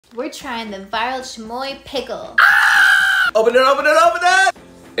We're trying the viral chamoy pickle. Open it, open it, open it!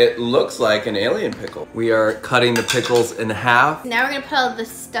 It looks like an alien pickle. We are cutting the pickles in half. Now we're gonna put all the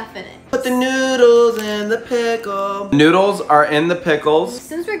stuff in it. Put the noodles in the pickle. Noodles are in the pickles.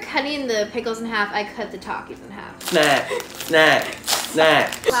 Since we're cutting the pickles in half, I cut the Takis in half. Snack, snack,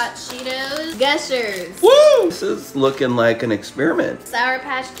 snack. Hot Cheetos. Gushers. Woo! This is looking like an experiment. Sour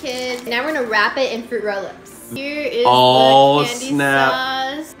Patch Kids. Now we're gonna wrap it in Fruit Roll-Ups. Here is Oh, the candy snap.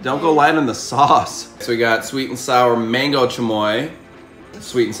 sauce. Don't go light on the sauce. So we got sweet and sour mango chamoy.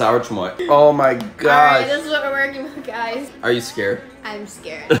 Sweet and sour chamoy. Oh my gosh. Alright, this is what we're working with, guys. Are you scared? I'm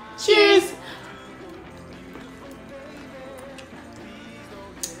scared. Cheers!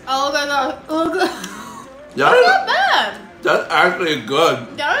 Oh god, oh god. That's not bad. That's actually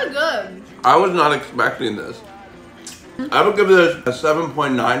good. That is good. I was not expecting this. I would give this a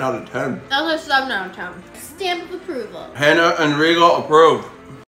 7.9 out of 10. That's a 7 out of 10. Stamp of approval. Hannah and Regal approve.